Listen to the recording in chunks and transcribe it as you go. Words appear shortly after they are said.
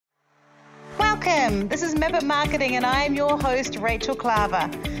Welcome. This is Map It Marketing and I am your host, Rachel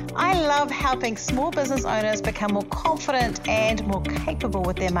Klaver. I love helping small business owners become more confident and more capable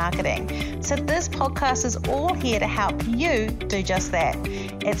with their marketing. So this podcast is all here to help you do just that.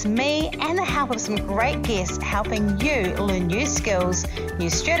 It's me and the help of some great guests helping you learn new skills, new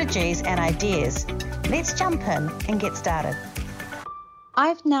strategies and ideas. Let's jump in and get started.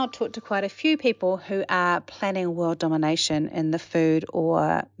 I've now talked to quite a few people who are planning world domination in the food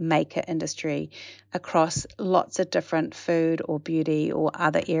or maker industry across lots of different food or beauty or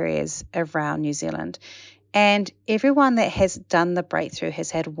other areas around New Zealand. And everyone that has done the breakthrough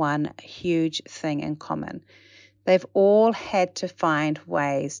has had one huge thing in common. They've all had to find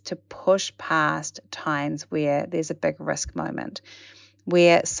ways to push past times where there's a big risk moment,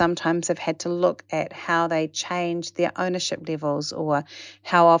 where sometimes they've had to look at how they change their ownership levels or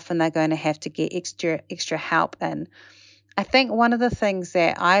how often they're going to have to get extra help in. I think one of the things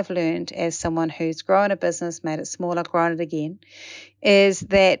that I've learned as someone who's grown a business, made it smaller, grown it again, is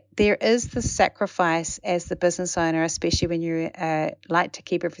that there is the sacrifice as the business owner, especially when you like to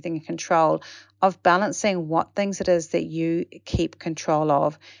keep everything in control, of balancing what things it is that you keep control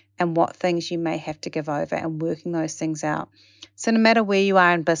of and what things you may have to give over and working those things out. So no matter where you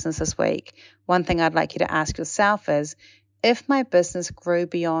are in business this week, one thing I'd like you to ask yourself is, if my business grew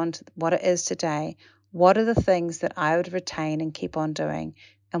beyond what it is today, what are the things that I would retain and keep on doing?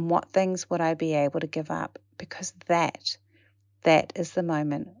 And what things would I be able to give up? Because that is the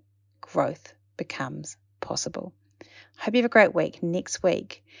moment growth becomes possible. I hope you have a great week. Next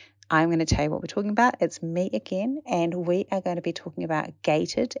week, I'm going to tell you what we're talking about. It's me again, and we are going to be talking about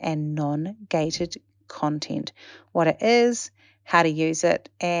gated and non-gated content, what it is, how to use it,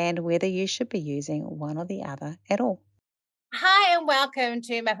 and whether you should be using one or the other at all. Hi and welcome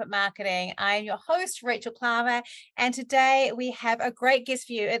to Map It Marketing. I am your host, Rachel Klaver, and today we have a great guest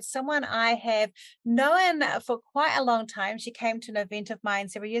for you. It's someone I have known for quite a long time. She came to an event of mine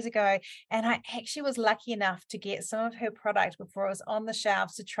several years ago, and I actually was lucky enough to get some of her product before it was on the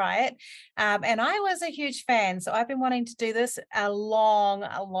shelves to try it. And I was a huge fan, so I've been wanting to do this a long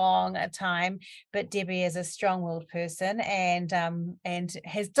time, but Debbie is a strong-willed person and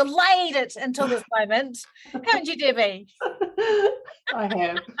has delayed it until this moment. Haven't you, Debbie? I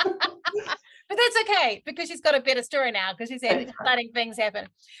have. But that's okay, because she's got a better story now, because she's had exciting things happen.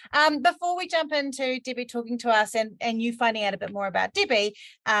 Before we jump into Debbie talking to us and you finding out a bit more about Debbie,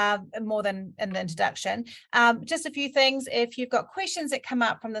 more than in the introduction, just a few things. If you've got questions that come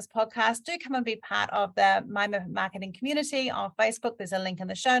up from this podcast, do come and be part of the My Marketing community on Facebook. There's a link in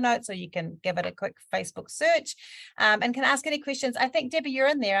the show notes, or you can give it a quick Facebook search and can ask any questions. I think, Debbie, you're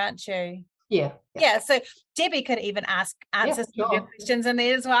in there, aren't you? Yeah. So Debbie could even answer some of your questions in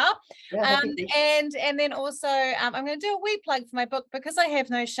there as well. And then also I'm going to do a wee plug for my book, because I have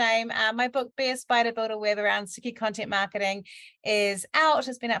no shame. My book, Be a Spider, Build a Web Around Sticky Content Marketing, is out.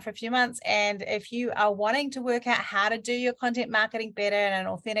 It's been out for a few months. And if you are wanting to work out how to do your content marketing better in an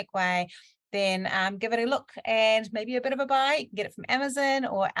authentic way, then give it a look and maybe a bit of a buy. You can get it from Amazon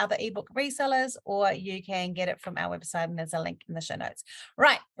or other ebook resellers, or you can get it from our website, and there's a link in the show notes.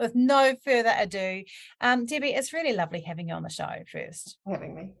 Right, with no further ado, Debbie, it's really lovely having you on the show first.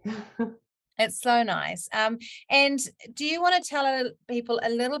 Having me. It's so nice. And do you want to tell people a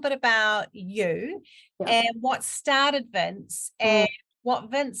little bit about you and what started Vince and what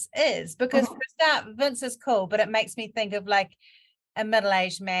Vince is? Because for a start, Vince is cool, but it makes me think of like a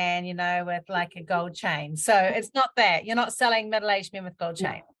middle-aged man, with like a gold chain. So it's not that. You're not selling middle-aged men with gold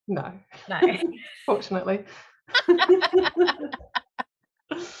chain. No. Fortunately.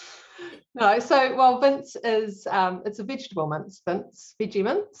 No, so Vince is it's a vegetable mince, veggie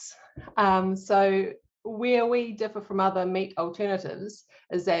mince. So where we differ from other meat alternatives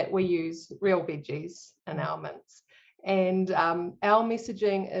is that we use real veggies in our mince. And our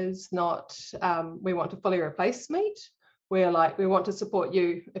messaging is not we want to fully replace meat. We want to support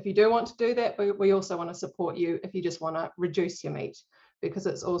you if you do want to do that, but we also want to support you if you just want to reduce your meat, because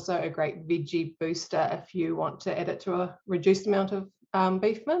it's also a great veggie booster if you want to add it to a reduced amount of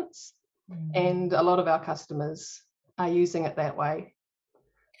beef mince. And a lot of our customers are using it that way.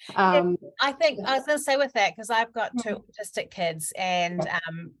 I think I was going to say with that, because I've got two autistic kids, and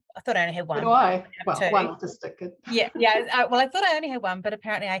I thought I only had one. So do I. Well, one autistic kid. Yeah. Well, I thought I only had one, but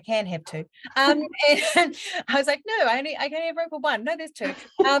apparently I can have two. And I was like, no, I can have room for one. No, there's two.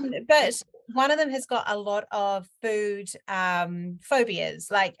 But one of them has got a lot of food phobias,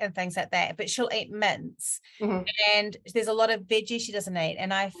 and things like that. But she'll eat mince, and there's a lot of veggie she doesn't eat.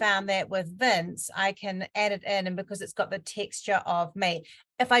 And I found that with Vince, I can add it in, and because it's got the texture of meat,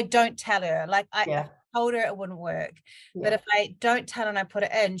 if I don't tell her, like I Yeah. told her it wouldn't work, but Yeah. if I don't tell her and I put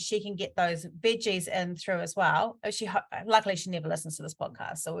it in, she can get those veggies in through as well. Luckily she never listens to this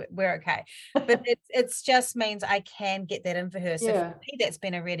podcast, so we're okay. But it's just means I can get that in for her. So for Yeah. me, that's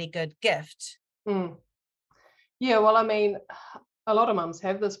been a really good gift. Mm. Yeah, well, I mean, a lot of mums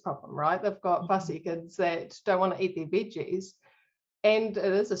have this problem, right? They've got fussy kids that don't want to eat their veggies, and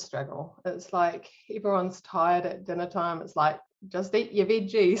it is a struggle. It's like everyone's tired at dinner time. It's like, just eat your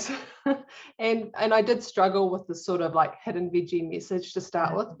veggies. and I did struggle with the sort of like hidden veggie message to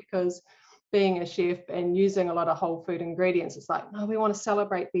start with, because being a chef and using a lot of whole food ingredients, it's like, no, we want to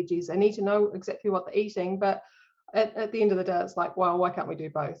celebrate veggies. They need to know exactly what they're eating. But at the end of the day, it's like, well, why can't we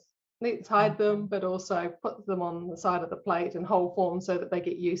do both? Let's hide them, but also put them on the side of the plate in whole form so that they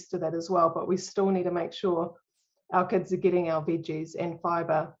get used to that as well. But we still need to make sure our kids are getting our veggies and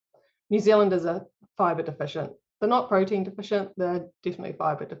fibre. New Zealanders are fibre deficient. They're not protein deficient, they're definitely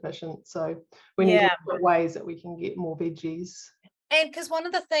fibre deficient. So we need to look at ways that we can get more veggies. And because one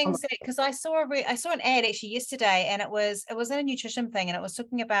of the things that, because I saw an ad actually yesterday, and it was in a nutrition thing, and it was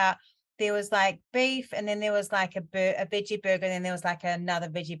talking about, there was like beef, and then there was like a veggie burger, and then there was like another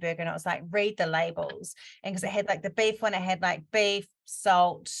veggie burger, and it was like, read the labels. And because it had like the beef one, it had like beef,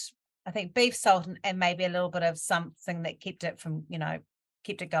 salt, I think beef, salt, and maybe a little bit of something that kept it from,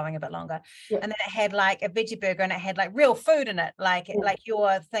 kept it going a bit longer. And then it had like a veggie burger, and it had like real food in it, like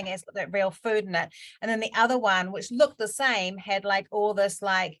your thing has got that real food in it. And then the other one, which looked the same, had like all this,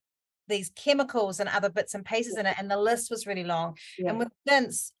 like these chemicals and other bits and pieces in it, and the list was really long. And with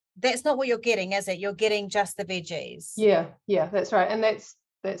Vince, that's not what you're getting, is it? You're getting just the veggies. Yeah, that's right. And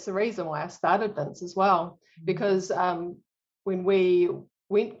that's the reason why I started Vince as well, because when we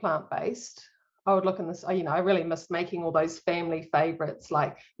went plant-based, I would look in this, I really missed making all those family favorites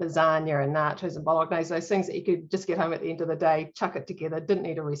like lasagna and nachos and bolognese, those things that you could just get home at the end of the day, chuck it together, didn't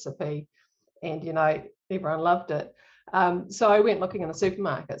need a recipe, and everyone loved it. So I went looking in the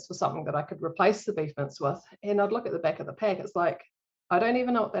supermarkets for something that I could replace the beef mince with, and I'd look at the back of the pack. It's like, I don't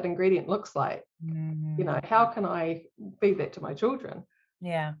even know what that ingredient looks like. How can I feed that to my children?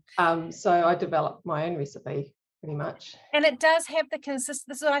 Yeah. So I developed my own recipe pretty much. And it does have the this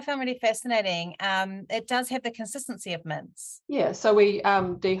is what I found really fascinating. It does have the consistency of mince. Yeah, so we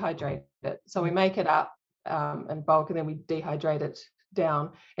dehydrate it. So we make it up in bulk, and then we dehydrate it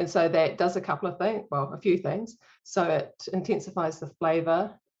down. And so that does a couple of things, well, a few things. So it intensifies the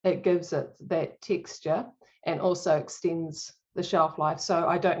flavor, it gives it that texture, and also extends the shelf life. So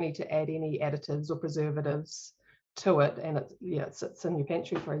I don't need to add any additives or preservatives to it, and it sits in your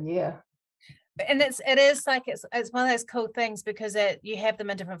pantry for a year. And it is like, it's one of those cool things, because you have them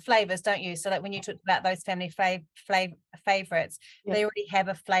in different flavors, don't you? So like when you talked about those family favorites, they already have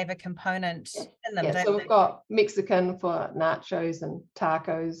a flavor component in them. So we've got Mexican for nachos and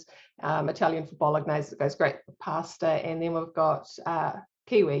tacos, Italian for bolognese, that goes great for pasta, and then we've got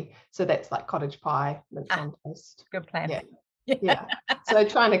kiwi, so that's like cottage pie, mince on toast. Good plan. Yeah. So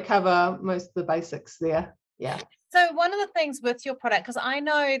trying to cover most of the basics there. Yeah. So one of the things with your product, because I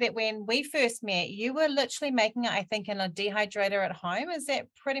know that when we first met, you were literally making it, I think, in a dehydrator at home. Is that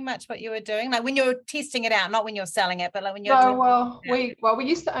pretty much what you were doing? Like when you were testing it out, not when you're selling it, but like when you're we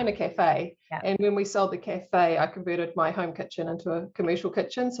used to own a cafe, and when we sold the cafe, I converted my home kitchen into a commercial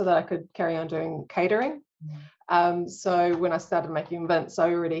kitchen so that I could carry on doing catering. So when I started making Vince, I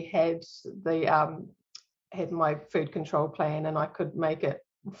already had had my food control plan, and I could make it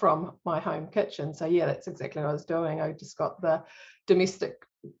from my home kitchen. So that's exactly what I was doing. I just got the domestic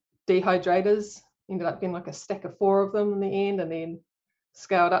dehydrators, ended up getting like a stack of 4 of them in the end, and then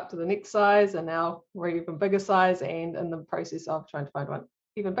scaled up to the next size, and now we're even bigger size, and in the process of trying to find one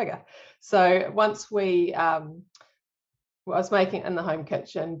even bigger. So once I was making it in the home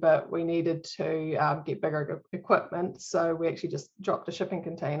kitchen, but we needed to get bigger equipment, so we actually just dropped a shipping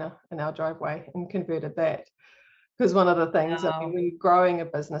container in our driveway and converted that. Because one of the things, when you're growing a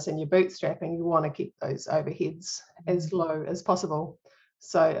business and you're bootstrapping, you want to keep those overheads as low as possible.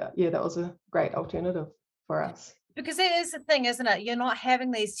 So that was a great alternative for us. Because it is the thing, isn't it? You're not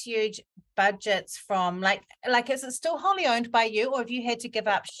having these huge budgets from like is it still wholly owned by you, or have you had to give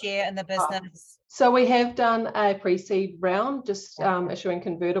up share in the business? So we have done a pre-seed round, just issuing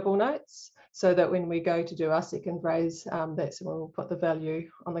convertible notes, so that when we go to do our second raise, that's when we'll put the value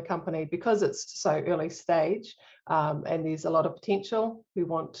on the company, because it's so early stage, and there's a lot of potential. We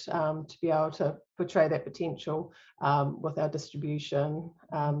want to be able to portray that potential with our distribution.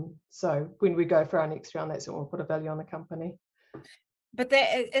 So when we go for our next round, that's when we'll put a value on the company. But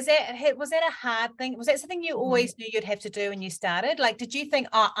was that a hard thing? Was that something you always knew you'd have to do when you started? Like, did you think,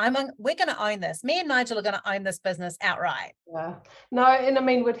 oh, we're going to own this. Me and Nigel are going to own this business outright. Yeah, no, and I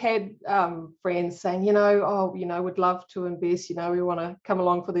mean, we'd had friends saying, we'd love to invest, we want to come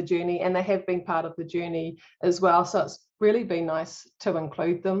along for the journey, and they have been part of the journey as well. So it's really been nice to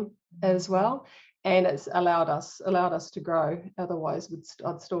include them as well, and it's allowed us to grow. Otherwise,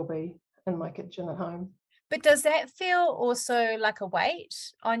 I'd still be in my kitchen at home. But does that feel also like a weight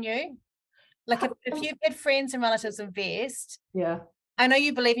on you? Like if you've had friends and relatives invest, yeah, I know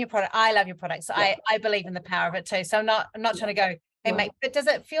you believe in your product. I love your product, so yeah. I believe in the power of it too. So I'm not trying to go and make. But does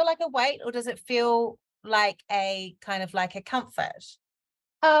it feel like a weight, or does it feel like a kind of like a comfort?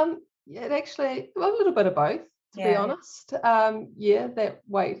 Yeah, actually, a little bit of both, to be honest. That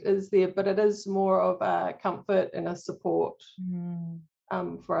weight is there, but it is more of a comfort and a support.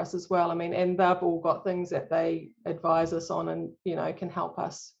 For us as well. I mean, and they've all got things that they advise us on, and can help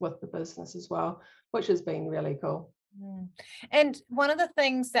us with the business as well, which has been really cool. And one of the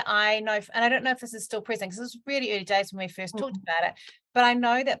things that I know, and I don't know if this is still present because it was really early days when we first talked about it, but I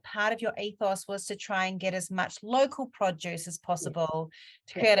know that part of your ethos was to try and get as much local produce as possible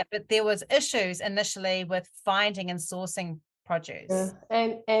to create it, but there was issues initially with finding and sourcing produce.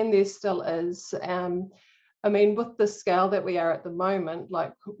 And there still is. I mean, with the scale that we are at the moment,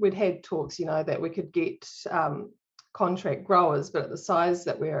 like we'd had talks, that we could get contract growers, but at the size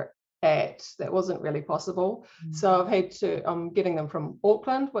that we're at, that wasn't really possible. So I've had to, I'm getting them from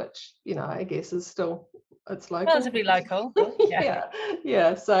Auckland, which, I guess is still, it's local. Relatively local.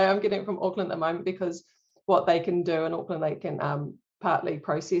 Yeah. So I'm getting it from Auckland at the moment because what they can do in Auckland, they can partly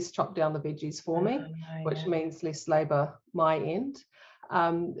chop down the veggies for me, which means less labour my end.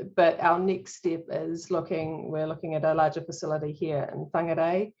 But our next step is we're looking at a larger facility here in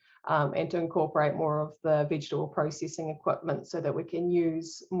Whangarei, and to incorporate more of the vegetable processing equipment so that we can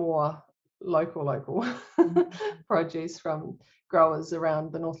use more local produce from growers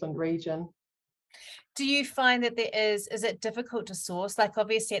around the Northland region. Do you find that is it difficult to source? Like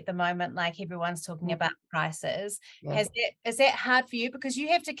obviously at the moment, like everyone's talking about prices. Is that hard for you? Because you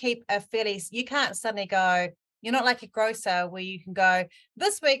have to keep you can't suddenly go, you're not like a grocer where you can go,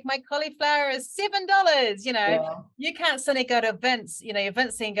 this week my cauliflower is $7. You can't suddenly go to Vince, your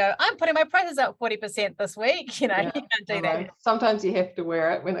Vince and go, I'm putting my prices up 40% this week. You can't do that. Sometimes you have to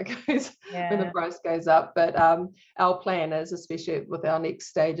wear it when it goes, when the price goes up. But our plan is, especially with our next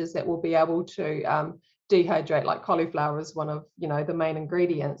stages, that we'll be able to dehydrate, like cauliflower is one of the main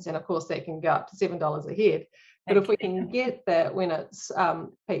ingredients, and of course that can go up to $7 a head. But if we can get that when it's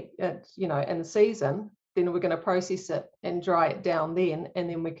peak, in the season, then we're going to process it and dry it down then, and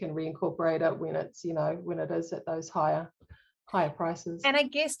then we can reincorporate it when it's, when it is at those higher prices. And I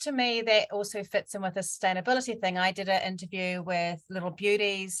guess to me that also fits in with the sustainability thing. I did an interview with Little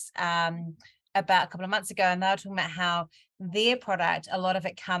Beauties about a couple of months ago, and they were talking about how their product, a lot of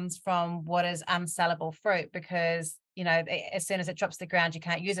it comes from what is unsellable fruit, because as soon as it drops to the ground you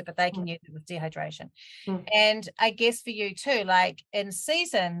can't use it, but they can use it with dehydration. And I guess for you too, like in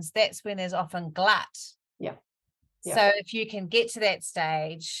seasons, that's when there's often glut. So if you can get to that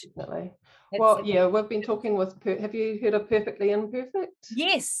stage. Definitely. Well, we've been talking with, have you heard of Perfectly Imperfect?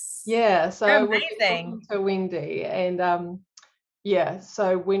 Yes. Yeah, so amazing. We've been talking to Wendy, and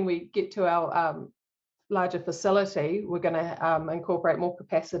so when we get to our larger facility, we're going to incorporate more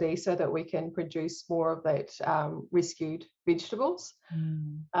capacity so that we can produce more of that rescued vegetables.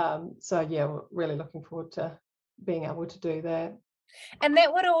 So we're really looking forward to being able to do that. And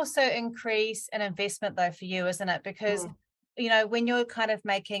that would also increase an investment though for you, isn't it? Because when you're kind of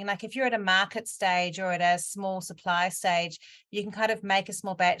making, like if you're at a market stage or at a small supply stage, you can kind of make a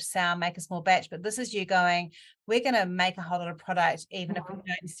small batch, make a small batch, but this is you going, we're going to make a whole lot of product even if we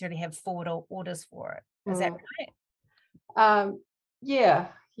don't necessarily have forward orders for it. Is that right? Yeah.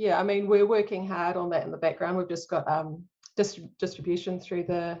 I mean, we're working hard on that in the background. We've just got distribution through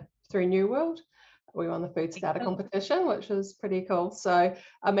New World. We won the food starter competition, which was pretty cool. So,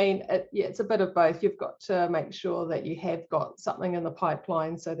 I mean, it's a bit of both. You've got to make sure that you have got something in the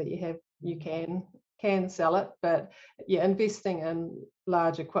pipeline so that you can sell it. But investing in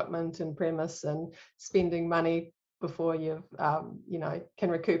large equipment and premise and spending money before you've can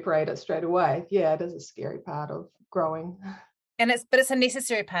recuperate it straight away. Yeah, it is a scary part of growing. And it's a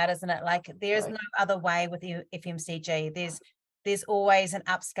necessary part, isn't it? Like there is no other way with the FMCG. There's always an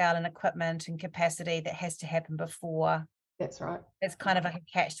upscale in equipment and capacity that has to happen before. That's right. It's kind of like a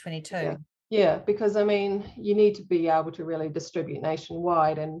catch-22. Yeah, because I mean, you need to be able to really distribute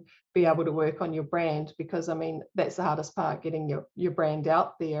nationwide and be able to work on your brand, because I mean, that's the hardest part, getting your brand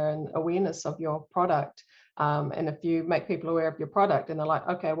out there and awareness of your product. And if you make people aware of your product and they're like,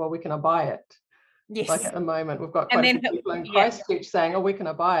 okay, well, when can I buy it? Yes. Like at the moment, we've got quite a few people in Christchurch saying, oh, when can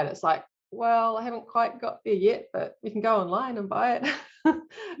I buy it? It's like, well, I haven't quite got there yet, but you can go online and buy it.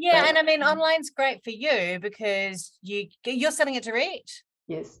 Yeah, and I mean, online's great for you because you're selling it direct.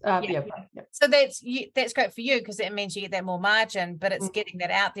 Yes. Yeah. So that's great for you because it means you get that more margin, but it's getting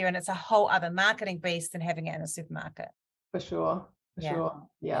that out there, and it's a whole other marketing beast than having it in a supermarket. For sure.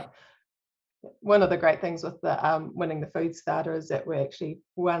 Yeah. One of the great things with the winning the Food Starter is that we actually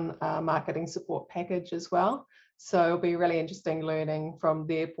won a marketing support package as well. So it'll be really interesting learning from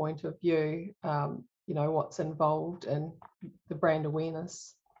their point of view, what's involved in the brand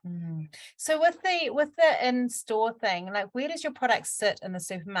awareness. So with the in-store thing, like where does your product sit in the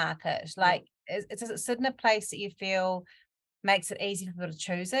supermarket? Like, does it sit in a place that you feel makes it easy for people to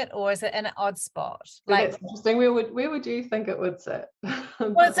choose it, or is it in an odd spot? So like, that's interesting. Where would you think it would sit?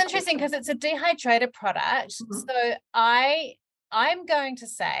 Well, it's interesting because it's a dehydrated product. So I'm going to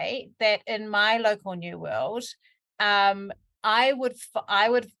say that in my local New World, I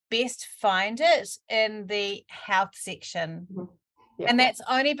would best find it in the health section. And that's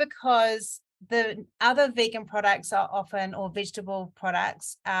only because the other vegan products are often, or vegetable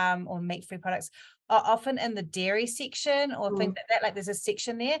products, or meat-free products are often in the dairy section or things like that. Like there's a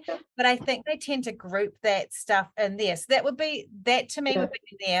section there, but I think they tend to group that stuff in there. So that to me would be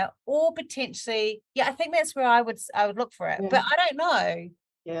in there, or potentially, I think that's where I would look for it, but I don't know.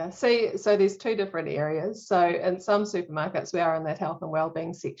 Yeah, so there's two different areas. So in some supermarkets, we are in that health and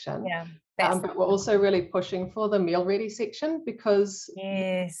wellbeing section. Yeah. But we're also really pushing for the meal ready section because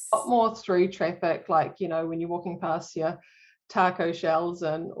a lot more through traffic, like, when you're walking past your taco shells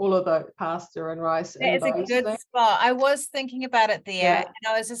and all of the pasta and rice. That is a good spot. I was thinking about it there, and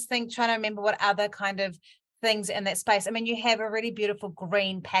I was just trying to remember what other kind of things in that space. I mean, you have a really beautiful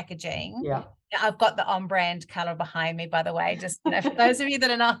green packaging. Yeah. I've got the on-brand color behind me, by the way, just for those of you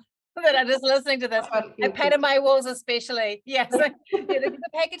that are just listening to this. I painted my walls especially. So the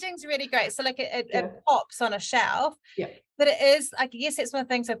packaging's really great. So like it pops on a shelf. Yeah. But it is, I guess that's one of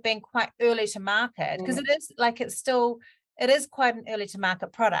the things of being quite early to market, because it is like it is quite an early to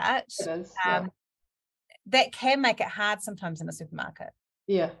market product. It is, that can make it hard sometimes in a supermarket.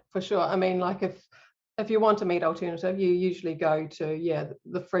 Yeah, for sure. I mean, like if you want a meat alternative, you usually go to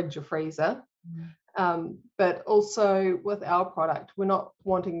the fridge or freezer. But also with our product, we're not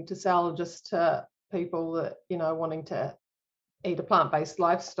wanting to sell just to people that wanting to eat a plant-based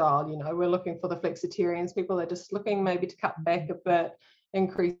lifestyle. We're looking for the flexitarians, people that are just looking maybe to cut back a bit,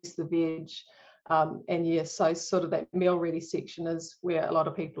 increase the veg. So sort of that meal ready section is where a lot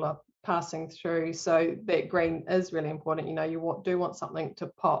of people are passing through. So that green is really important. You do want something to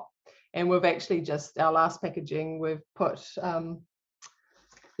pop. And we've actually our last packaging, we've put,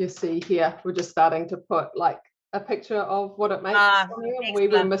 you see here, we're just starting to put like a picture of what it makes. We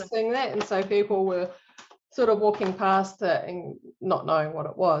were missing that. And so people were sort of walking past it and not knowing what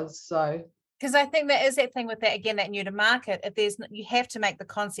it was. So, because I think that is that thing with that, again, that new to market, you have to make the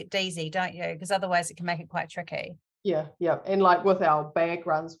concept easy, don't you? Because otherwise it can make it quite tricky. Yeah. And like with our bag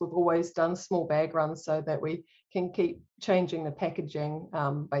runs, we've always done small bag runs so that we can keep changing the packaging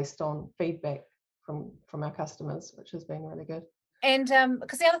based on feedback from our customers, which has been really good. And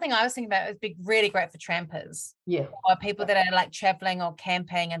because the other thing I was thinking about is be really great for trampers. Yeah. Or people that are like traveling or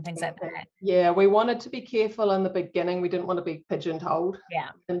camping and things like that. Yeah, we wanted to be careful in the beginning. We didn't want to be pigeonholed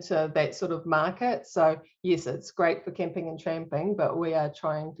into that sort of market. So yes, it's great for camping and tramping, but we are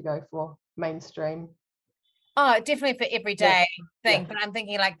trying to go for mainstream. Oh, definitely for everyday thing. But I'm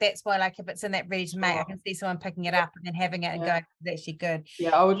thinking like that's why, like if it's in that ready to make, I can see someone picking it up and then having it and going, it's actually good.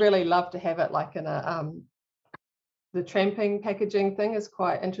 Yeah, I would really love to have it like in the tramping packaging thing is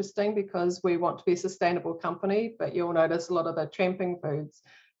quite interesting because we want to be a sustainable company, but you'll notice a lot of the tramping foods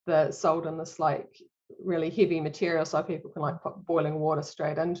that are sold in this like really heavy material so people can like put boiling water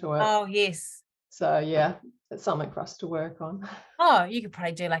straight into it. Oh, yes. So it's something for us to work on. Oh, you could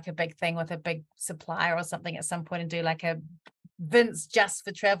probably do like a big thing with a big supplier or something at some point and do like a Vince just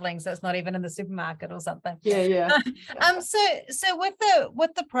for traveling, so it's not even in the supermarket or something. So with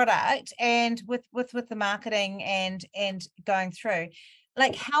the product and with the marketing and going through,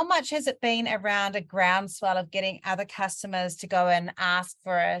 like how much has it been around a groundswell of getting other customers to go and ask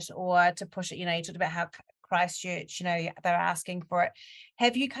for it or to push it? You talked about how Christchurch, they're asking for it.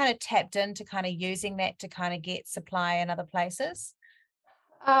 Have you kind of tapped into kind of using that to kind of get supply in other places?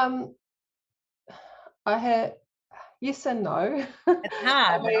 I had yes and no. It's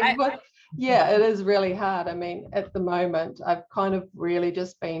hard. It is really hard. I mean, at the moment, I've kind of really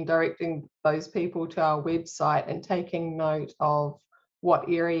just been directing those people to our website and taking note of what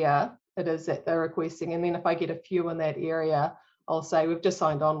area it is that they're requesting. And then if I get a few in that area, I'll say we've just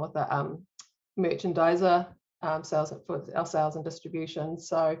signed on with a merchandiser, sales for our sales and distribution.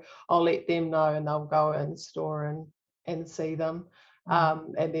 So I'll let them know, and they'll go in store and see them.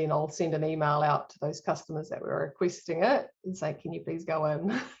 And then I'll send an email out to those customers that were requesting it and say, can you please go in?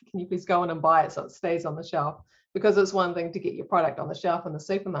 Can you please go in and buy it so it stays on the shelf? Because it's one thing to get your product on the shelf in the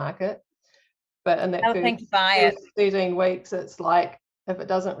supermarket, but in that first 13 weeks, it's like, if it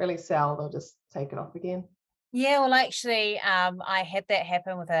doesn't really sell, they'll just take it off again. Yeah, well, actually, I had that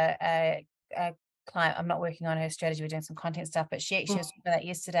happen with a client. I'm not working on her strategy, we're doing some content stuff, but she actually was talking about that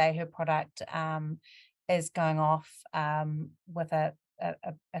yesterday. Her product is going off with a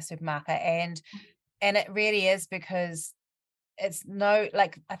supermarket, and it really is because it's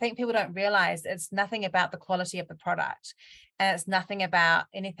I think people don't realize it's nothing about the quality of the product, and it's nothing about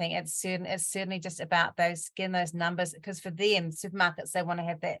anything. It's certainly just about getting those numbers, because for them, supermarkets, they want to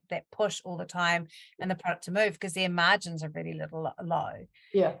have that push all the time and the product to move, because their margins are really low.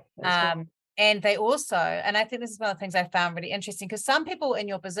 Yeah. Right. And they also, and I think this is one of the things I found really interesting, because some people in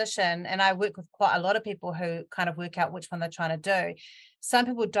your position, and I work with quite a lot of people who kind of work out which one they're trying to do. Some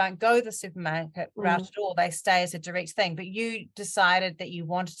people don't go the supermarket route at all. They stay as a direct thing, but you decided that you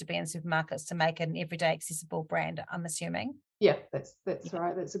wanted to be in supermarkets to make it an everyday accessible brand, I'm assuming. Yeah, that's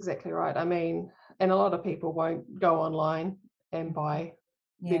right. That's exactly right. I mean, and a lot of people won't go online and buy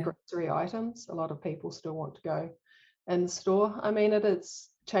their grocery items. A lot of people still want to go in store. I mean, it is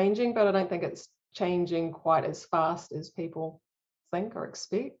changing, but I don't think it's changing quite as fast as people think or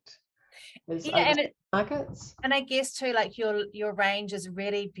expect. Markets. And I guess too, like your range is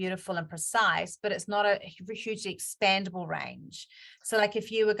really beautiful and precise, but it's not a hugely expandable range. So like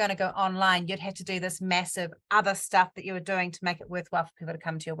if you were going to go online, you'd have to do this massive other stuff that you were doing to make it worthwhile for people to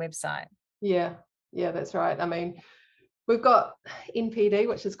come to your website. Yeah, that's right. I mean, we've got NPD,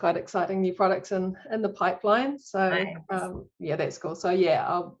 which is quite exciting, new products in the pipeline. So nice. That's cool. So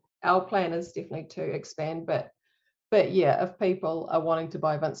our plan is definitely to expand, but yeah, if people are wanting to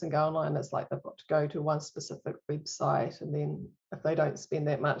buy Vince and Go online, it's like they've got to go to one specific website, and then if they don't spend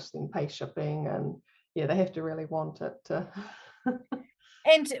that much, then pay shipping, and they have to really want it to.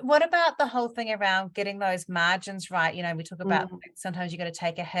 And what about the whole thing around getting those margins right? We talk about sometimes you got to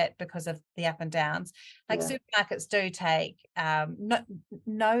take a hit because of the up and downs. Like supermarkets do take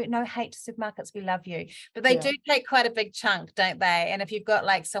no hate to supermarkets, we love you, but they do take quite a big chunk, don't they? And if you've got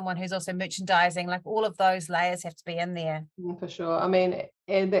like someone who's also merchandising, like all of those layers have to be in there. For sure. I mean,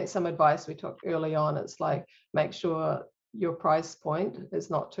 and that's some advice we took early on. It's like, make sure your price point is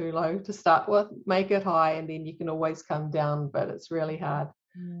not too low to start with, make it high, and then you can always come down, but it's really hard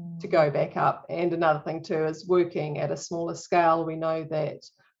to go back up. And another thing too is working at a smaller scale. We know that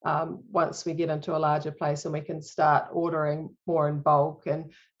once we get into a larger place and we can start ordering more in bulk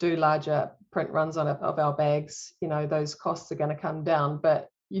and do larger print runs of our bags, those costs are going to come down, but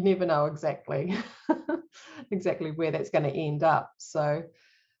you never know exactly where that's going to end up. So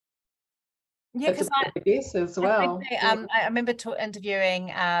yeah, because I guess as well. I remember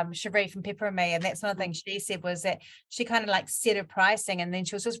interviewing Cherie from Pepper and Me, and that's one of the things she said was that she kind of like set her pricing, and then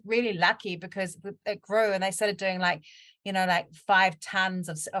she was just really lucky because it grew, and they started doing like 5 tons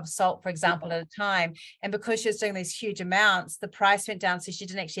of salt, for example, at a time, and because she was doing these huge amounts, the price went down, so she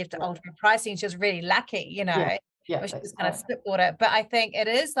didn't actually have to alter her pricing. She was really lucky, Yeah, she just kind of spitballed it. But I think it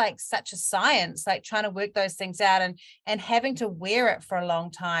is like such a science, like trying to work those things out and having to wear it for a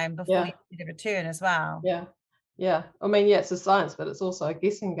long time before you see the return as well. Yeah. I mean, it's a science, but it's also a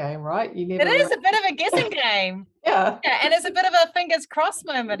guessing game, right? It is a bit of a guessing game. Yeah, and it's a bit of a fingers crossed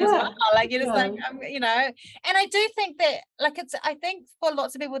moment as well. Like you're just like, and I do think that, like, I think for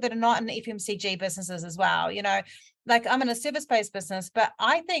lots of people that are not in FMCG businesses as well, like I'm in a service-based business, but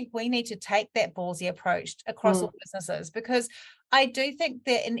I think we need to take that ballsy approach across all businesses, because I do think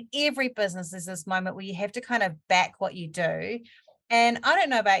that in every business there's this moment where you have to kind of back what you do. And I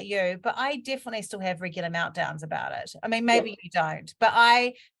don't know about you, but I definitely still have regular meltdowns about it. I mean, maybe you don't, but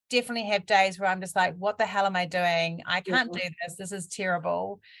I definitely have days where I'm just like, what the hell am I doing? I can't do this. This is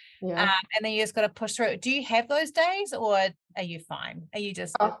terrible. And then you just got to push through it. Do you have those days, or are you fine? Are you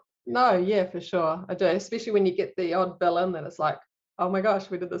just... No, for sure. I do, especially when you get the odd bill in, then it's like, oh my gosh,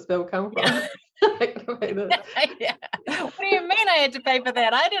 where did this bill come from? What do you mean I had to pay for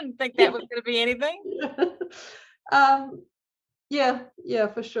that? I didn't think that was going to be anything. Yeah,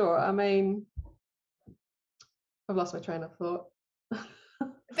 for sure. I mean, I've lost my train of thought.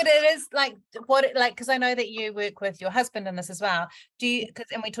 But it is like because I know that you work with your husband in this as well. Do you,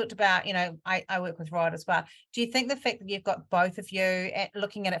 and we talked about, I work with Rod as well. Do you think the fact that you've got both of you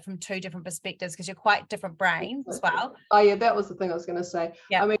looking at it from two different perspectives, because you're quite different brains as well? Oh yeah, that was the thing I was going to say.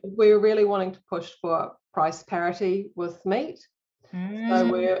 Yeah. I mean, we were really wanting to push for price parity with meat. So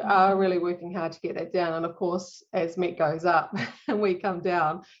we are really working hard to get that down. And of course, as meat goes up and we come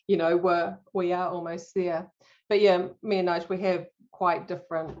down, we are almost there. But yeah, me and Nige, we have quite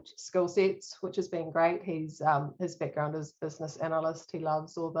different skill sets, which has been great. He's his background is business analyst. He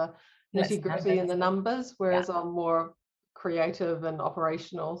loves all the nitty-gritty and the numbers, whereas I'm more creative and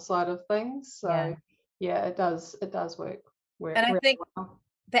operational side of things. So yeah, it does work. And I really think well.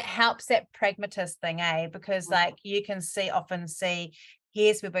 That helps, that pragmatist thing, because like you can often see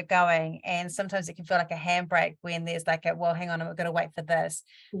here's where we're going, and sometimes it can feel like a handbrake when there's like well, hang on, I'm going to wait for this.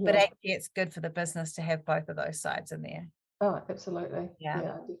 But actually it's good for the business to have both of those sides in there. Oh, absolutely. Yeah, I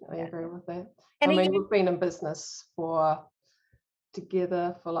definitely agree with that. And I mean, we've been in business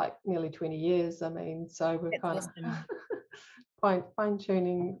together for like nearly 20 years. I mean, so we're kind of fine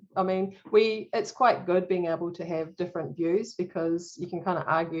tuning. I mean, it's quite good being able to have different views, because you can kind of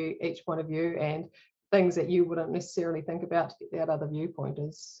argue each point of view, and things that you wouldn't necessarily think about to get that other viewpoint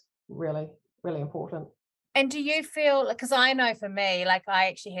is really, really important. And do you feel, because I know for me, like I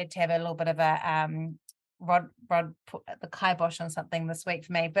actually had to have a little bit of a Rod put the kibosh on something this week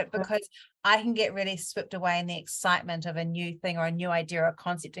for me, but because I can get really swept away in the excitement of a new thing or a new idea or a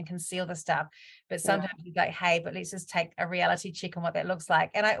concept and can see all the stuff. But sometimes you go, hey, but let's just take a reality check on what that looks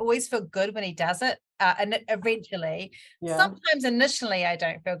like. And I always feel good when he does it. And eventually, sometimes initially I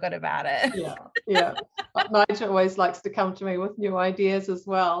don't feel good about it. Yeah. Nigel always likes to come to me with new ideas as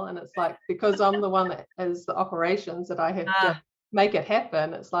well. And it's like, because I'm the one that is the operations, that I have to make it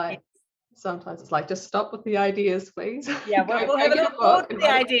happen. It's like, sometimes it's like, just stop with the ideas, please. Yeah, we'll have a little board with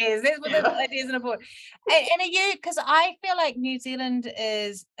the ideas. There's what the ideas in a board. And are you, because I feel like New Zealand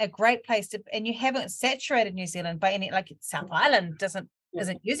is a great place to, and you haven't saturated New Zealand by any, like South Island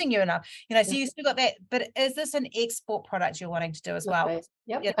isn't using you enough, so you still got that. But is this an export product you're wanting to do as well?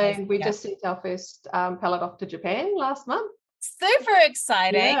 Yep. And we just sent our first pallet off to Japan last month. Super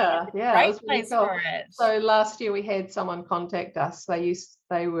exciting. Yeah, great place for it. So last year we had someone contact us.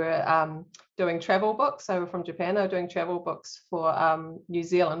 They were doing travel books. They were from Japan. They were doing travel books for New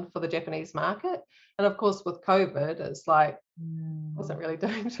Zealand for the Japanese market. And of course, with COVID, it's like wasn't really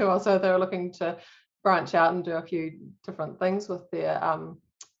doing too well. So they were looking to branch out and do a few different things with their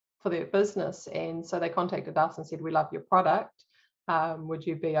for their business. And so they contacted us and said, "We love your product. Would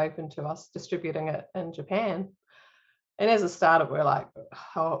you be open to us distributing it in Japan?" And as a startup, we're like,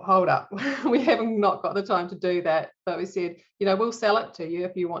 hold up, we haven't not got the time to do that. But we said, we'll sell it to you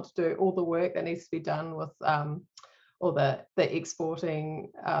if you want to do all the work that needs to be done with all the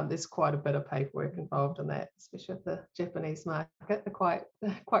exporting. There's quite a bit of paperwork involved in that, especially with the Japanese market. They're quite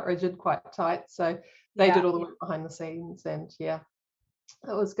rigid, quite tight. So they did all the work behind the scenes, and it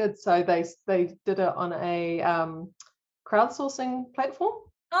was good. So they did it on a crowdsourcing platform.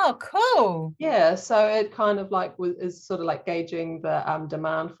 Oh, cool. Yeah, so it kind of like is sort of like gauging the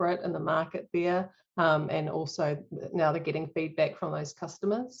demand for it in the market there, and also now they're getting feedback from those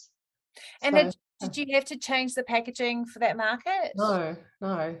customers. And did you have to change the packaging for that market? No.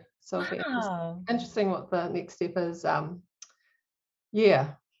 So it'll be interesting what the next step is. So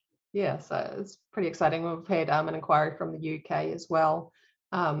it's pretty exciting. We've had an inquiry from the UK as well,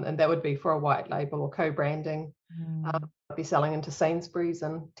 and that would be for a white label or co-branding. I'll be selling into Sainsbury's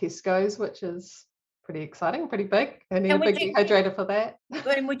and Tesco's, which is pretty exciting, pretty big. And then a big dehydrator for that.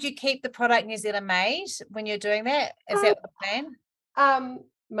 And would you keep the product New Zealand made when you're doing that? Is that the plan?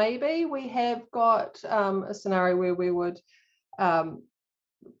 Maybe we have got a scenario where we would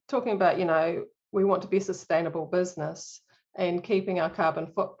talking about, we want to be a sustainable business and keeping our carbon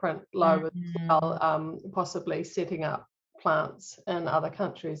footprint low as well, possibly setting up plants in other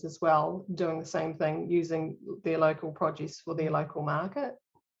countries as well, doing the same thing, using their local produce for their local market.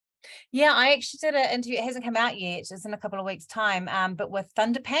 Yeah, I actually did an interview. It hasn't come out yet. It's in a couple of weeks' time. But with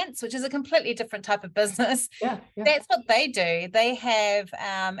Thunderpants, which is a completely different type of business. Yeah. That's what they do. They have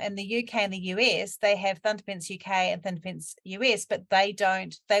in the UK and the US, they have Thunderpants UK and Thunderpants US, but they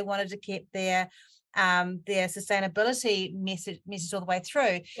don't. They wanted to keep their sustainability message all the way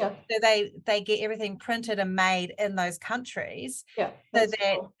through. So they get everything printed and made in those countries, so that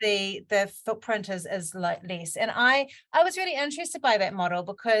cool. the footprint is like less. And I was really interested by that model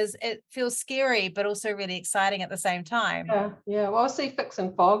because it feels scary but also really exciting at the same time. Well, I see Fix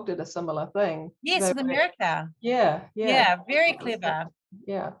and Fog did a similar thing. Yes, with America. Yeah, Very clever.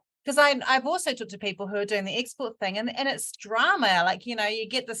 because I've also talked to people who are doing the export thing, and it's drama. Like, you know, you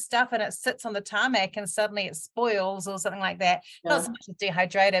get the stuff and it sits on the tarmac and suddenly it spoils or something like that. Not so much as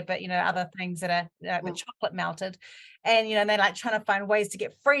dehydrated, but, you know, other things that are the chocolate melted. And, you know, they're like trying to find ways to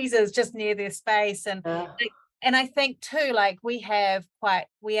get freezers just near their space. And and I think too, like we're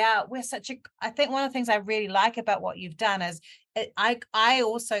such a, I think one of the things I really like about what you've done is I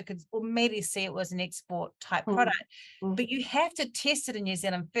also could immediately see it was an export type product, but you have to test it in New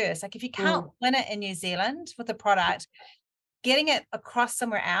Zealand first. Like if you can't win it in New Zealand with the product, getting it across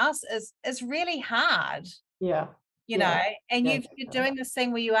somewhere else is really hard. Yeah. You know, and you're doing this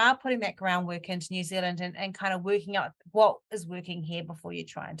thing where you are putting that groundwork into New Zealand and kind of working out what is working here before you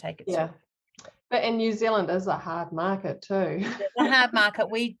try and take it through. But in New Zealand is a hard market too. It's a hard market.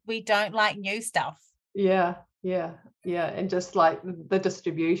 We don't like new stuff. Yeah. And just like the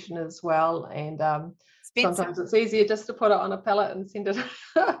distribution as well. And sometimes it's easier just to put it on a pallet and send it.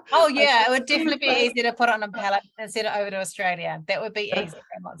 Oh yeah, it would definitely be easier to put it on a pallet and send it over to Australia. That would be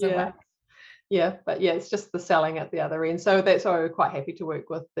easier. Yeah, but it's just the selling at the other end. So that's why we're quite happy to work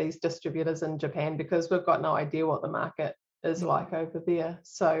with these distributors in Japan, because we've got no idea what the market is like over there.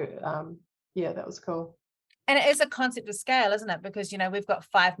 So that was cool. And it is a concept of scale, isn't it? Because, you know, we've got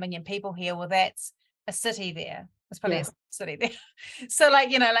 5 million people here. Well, that's a city there. It's probably a city there. So like,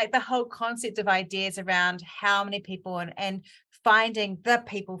 you know, like the whole concept of ideas around how many people and finding the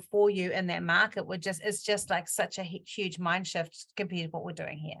people for you in that market is just like such a huge mind shift compared to what we're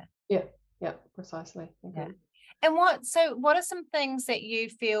doing here. Yeah, precisely. Yeah. And what are some things that you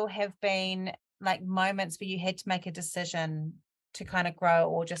feel have been like moments where you had to make a decision to kind of grow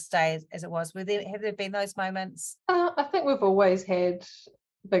or just stay as it was? Have there been those moments? I think we've always had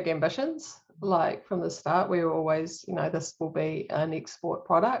big ambitions. Like from the start, we were always, you know, this will be an export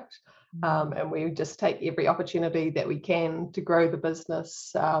product. And we just take every opportunity that we can to grow the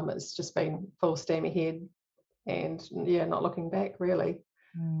business. It's just been full steam ahead and not looking back really.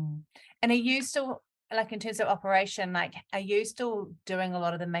 And are you still, like in terms of operation, like are you still doing a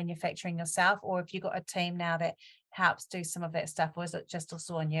lot of the manufacturing yourself, or have you got a team now that helps do some of that stuff, or is it just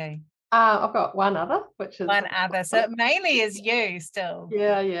also on you? I've got one other, which is one other, so it mainly is you still.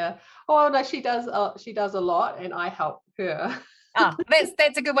 Oh no, she does a lot and I help her.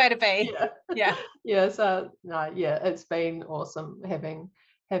 That's a good way to be. So it's been awesome having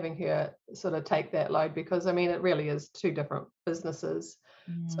her sort of take that load, because I mean it really is two different businesses.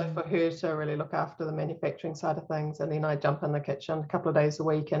 So for her to really look after the manufacturing side of things, and then I jump in the kitchen a couple of days a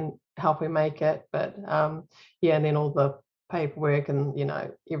week and help her make it, but and then all the paperwork and, you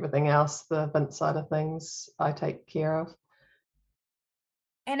know, everything else, the Vince side of things, I take care of.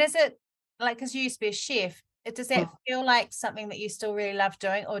 And is it like, because you used to be a chef, does that feel like something that you still really love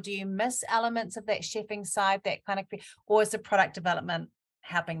doing, or do you miss elements of that chefing side, that kind of, or is the product development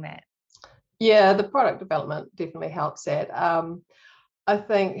helping that? Yeah, the product development definitely helps that. I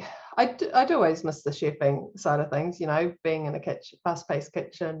think I do always miss the chefing side of things, you know, being in a fast-paced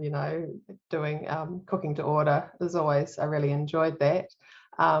kitchen, you know, doing cooking to order is always, I really enjoyed that.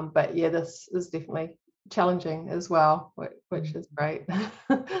 But this is definitely challenging as well, which is great.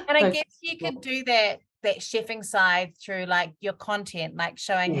 And I guess you could do that chefing side through like your content, like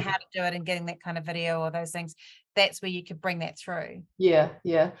showing how to do it and getting that kind of video or those things. That's where you could bring that through. Yeah.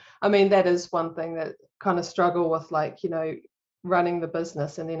 I mean, that is one thing that kind of struggle with, like, you know, running the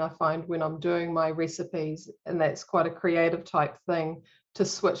business, and then I find when I'm doing my recipes, and that's quite a creative type thing, to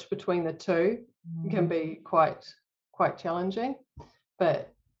switch between the two can be quite challenging.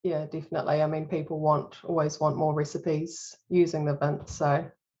 But definitely, I mean, people always want more recipes using the Vince. So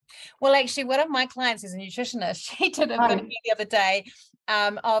well, actually, one of my clients is a nutritionist. She did a video the other day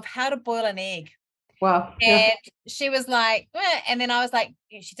of how to boil an egg. Wow. And she was like, and then I was like,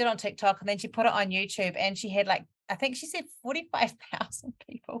 she did it on TikTok, and then she put it on YouTube, and she had like, I think she said 45,000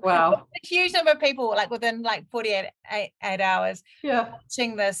 people. Wow. A huge number of people, like within like 48 hours,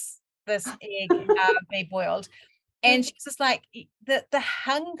 watching this egg be boiled. And she's just like, the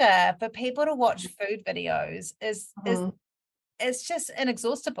hunger for people to watch food videos is just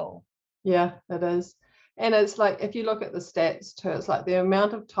inexhaustible. Yeah, it is. And it's like, if you look at the stats too, it's like the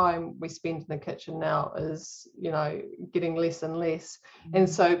amount of time we spend in the kitchen now is, you know, getting less and less. And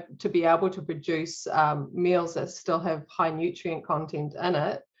so to be able to produce meals that still have high nutrient content in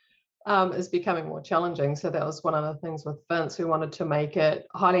it is becoming more challenging. So that was one of the things with Vince. We wanted to make it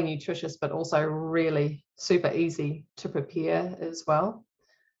highly nutritious, but also really super easy to prepare as well.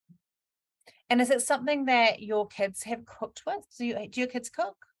 And is it something that your kids have cooked with? Do your kids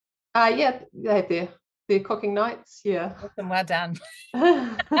cook? Yeah, they have their the cooking nights, yeah. Awesome, well done.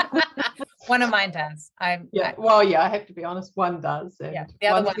 One of mine does. I have to be honest, one does, and the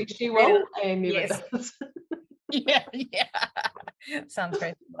other one's veggie and never does. Yeah. Sounds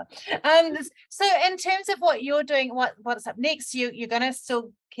very similar. So in terms of what you're doing, what's up next, you're going to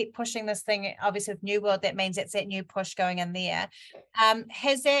still keep pushing this thing, obviously with New World. That means it's that new push going in there.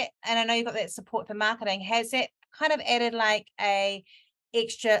 Has that, and I know you've got that support for marketing, has that kind of added like a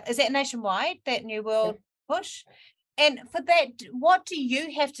extra, is that nationwide, that New World push? And for that, what do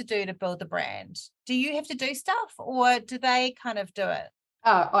you have to do to build the brand? Do you have to do stuff, or do they kind of do it?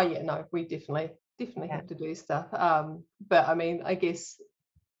 No, we definitely have to do stuff. But I mean, I guess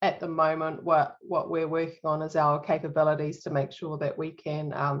at the moment, what we're working on is our capabilities to make sure that we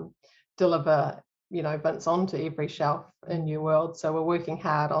can deliver, Vince onto every shelf in New World. So we're working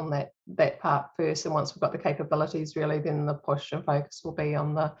hard on that part first, and once we've got the capabilities, really, then the push and focus will be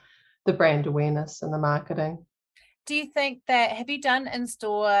on the brand awareness and the marketing. Do you think that, have you done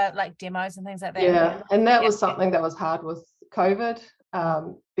in-store like demos and things like that? Yeah, and that was something that was hard with COVID,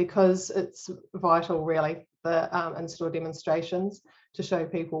 because it's vital, really, the in-store demonstrations, to show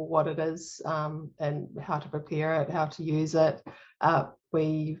people what it is, and how to prepare it, how to use it.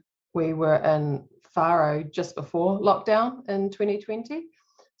 We were in Faro just before lockdown in 2020,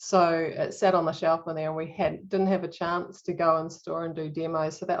 so it sat on the shelf in there, and we didn't have a chance to go in store and do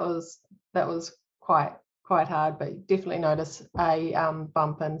demos. So that was quite hard, but definitely notice a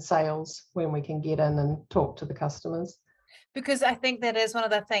bump in sales when we can get in and talk to the customers. Because I think that is one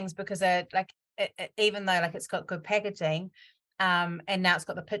of the things, because even though like it's got good packaging, and now it's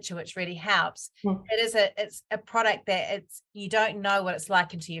got the picture, which really helps. It's a product that you don't know what it's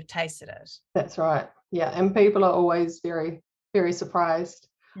like until you've tasted it. That's right. Yeah, and people are always very, very surprised.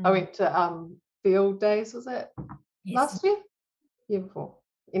 I went to Field Days, was it last year? Year before.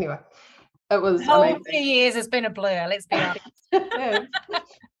 Anyway, it was amazing. 2 years has been a blur, let's be honest. Yeah.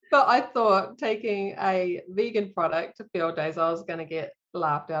 But I thought taking a vegan product to Field Days, I was going to get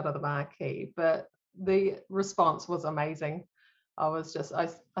laughed out of the marquee, but the response was amazing. I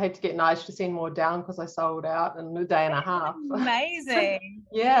had to get Nige to send more down because I sold out in a day and a half. Amazing.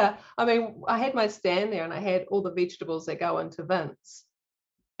 Yeah. I mean, I had my stand there and I had all the vegetables that go into Vince.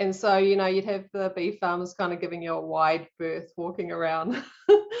 And so, you'd have the beef farmers kind of giving you a wide berth, walking around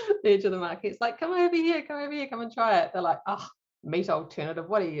the edge of the market. It's like, come over here, come and try it. They're like, oh, meat alternative.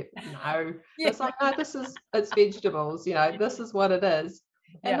 What are you? No. Yeah. It's like, no, it's vegetables. This is what it is.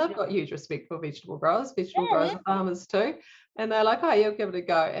 And they've got huge respect for vegetable growers and farmers too. And they're like, oh, you'll give it a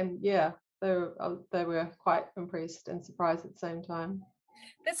go. And yeah, they were quite impressed and surprised at the same time.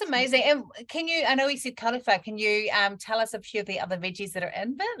 That's amazing. And I know we said cauliflower, can you tell us a few of the other veggies that are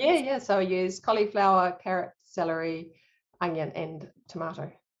in Vince? Yeah. So I use cauliflower, carrot, celery, onion, and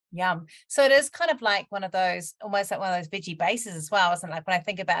tomato. Yum. So it is kind of like almost like one of those veggie bases as well, isn't it? Like when I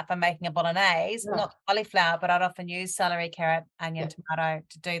think about if I'm making a bolognese, not cauliflower, but I'd often use celery, carrot, onion, tomato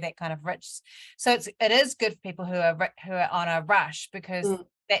to do that kind of rich. So it is good for people who are on a rush, because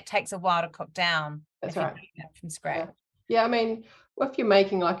that takes a while to cook down. That's right. From scratch. Yeah. I mean, if you're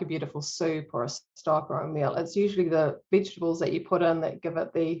making like a beautiful soup or a stock or a meal, it's usually the vegetables that you put in that give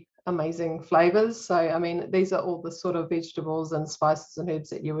it the amazing flavors. So I mean, these are all the sort of vegetables and spices and herbs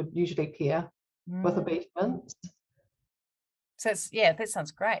that you would usually pair with a beef mince. So that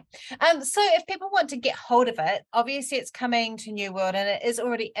sounds great. So if people want to get hold of it, obviously it's coming to New World, and it is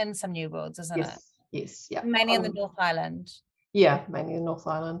already in some New Worlds, isn't it? Yes, yeah. Mainly in the North Island. Yeah, mainly in North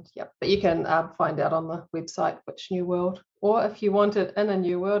Island. Yep. But you can find out on the website which New World, or if you want it in a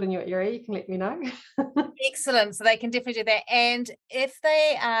New World in your area, you can let me know. Excellent. So they can definitely do that. And if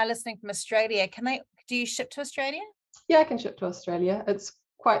they are listening from Australia, do you ship to Australia? Yeah, I can ship to Australia. It's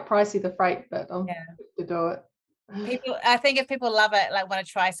quite pricey, the freight, but I'm happy to do it. I think if people love it, like want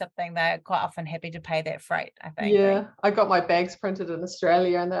to try something, they're quite often happy to pay that freight, I think. Yeah, I got my bags printed in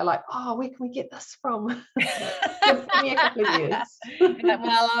Australia, and they're like, oh, where can we get this from? Give me a couple of years.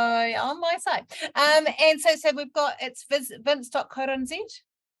 Well, on my side. And so we've got, it's vince.co.nz.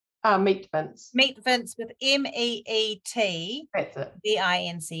 Meet Vince. Meet Vince with MEET. That's it.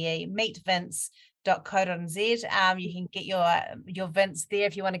 VINCE. Meet Vince.co.nz. You can get your Vince there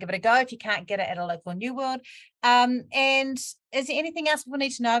if you want to give it a go, if you can't get it at a local New World. And is there anything else people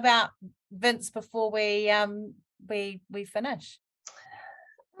need to know about Vince before we finish?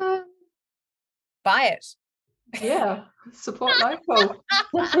 Buy it. Yeah, support local.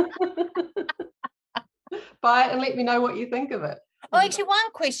 Buy it and let me know what you think of it. Oh, actually,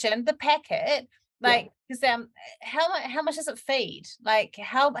 one question: the packet, because how much does it feed? Like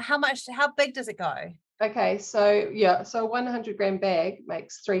how big does it go? Okay, so so a 100 gram bag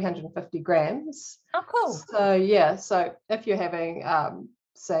makes 350 grams. Oh, cool. So if you're having,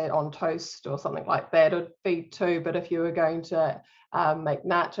 say, it on toast or something like that, it'd feed 2. But if you were going to make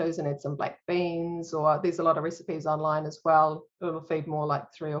nachos and add some black beans, or there's a lot of recipes online as well, it'll feed more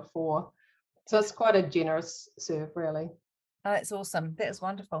like 3 or 4. So it's quite a generous serve, really. Oh, that's awesome. That was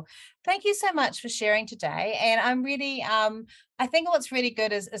wonderful. Thank you so much for sharing today. And I'm really, I think what's really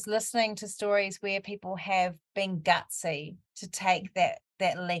good is listening to stories where people have been gutsy to take that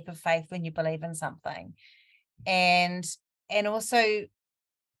leap of faith when you believe in something. And also,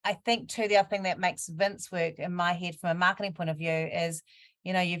 I think too, the other thing that makes Vince work in my head from a marketing point of view is,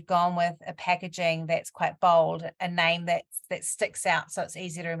 you've gone with a packaging that's quite bold, a name that sticks out so it's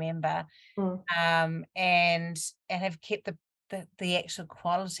easy to remember, and have kept the actual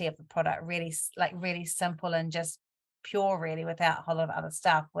quality of the product really simple and just pure, really, without a whole lot of other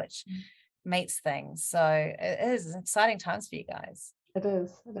stuff, which meets things. So it is exciting times for you guys. It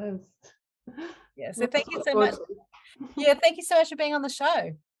is. Yeah. So thank you so much. Yeah, thank you so much for being on the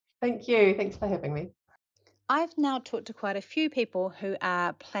show. Thank you. Thanks for having me. I've now talked to quite a few people who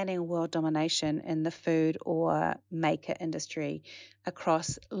are planning world domination in the food or maker industry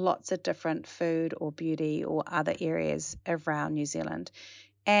across lots of different food or beauty or other areas around New Zealand.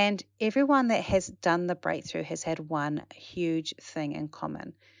 And everyone that has done the breakthrough has had one huge thing in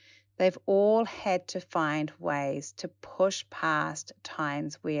common. They've all had to find ways to push past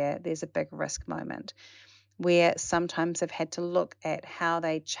times where there's a big risk moment, where sometimes they've had to look at how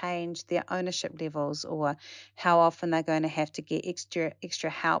they change their ownership levels or how often they're going to have to get extra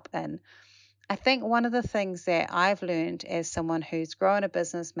help in. I think one of the things that I've learned as someone who's grown a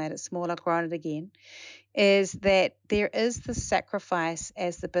business, made it smaller, grown it again, is that there is the sacrifice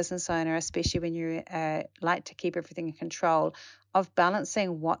as the business owner, especially when you like to keep everything in control, of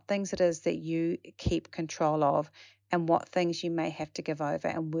balancing what things it is that you keep control of and what things you may have to give over,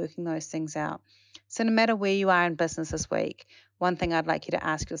 and working those things out. So no matter where you are in business this week, one thing I'd like you to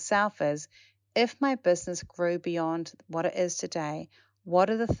ask yourself is, if my business grew beyond what it is today, what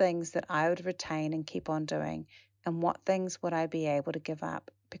are the things that I would retain and keep on doing? And what things would I be able to give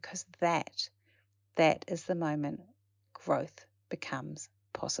up? Because that is the moment growth becomes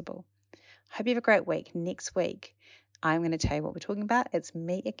possible. I hope you have a great week. Next week, I'm going to tell you what we're talking about. It's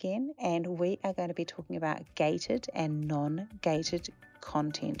me again, and we are going to be talking about gated and non-gated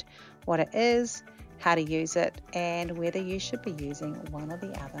content, what it is, how to use it, and whether you should be using one or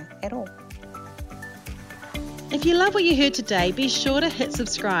the other at all. If you love what you heard today, be sure to hit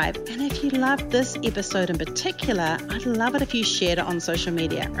subscribe. And if you loved this episode in particular, I'd love it if you shared it on social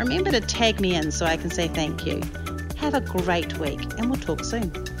media. Remember to tag me in so I can say thank you. Have a great week, and we'll talk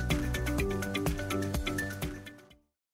soon.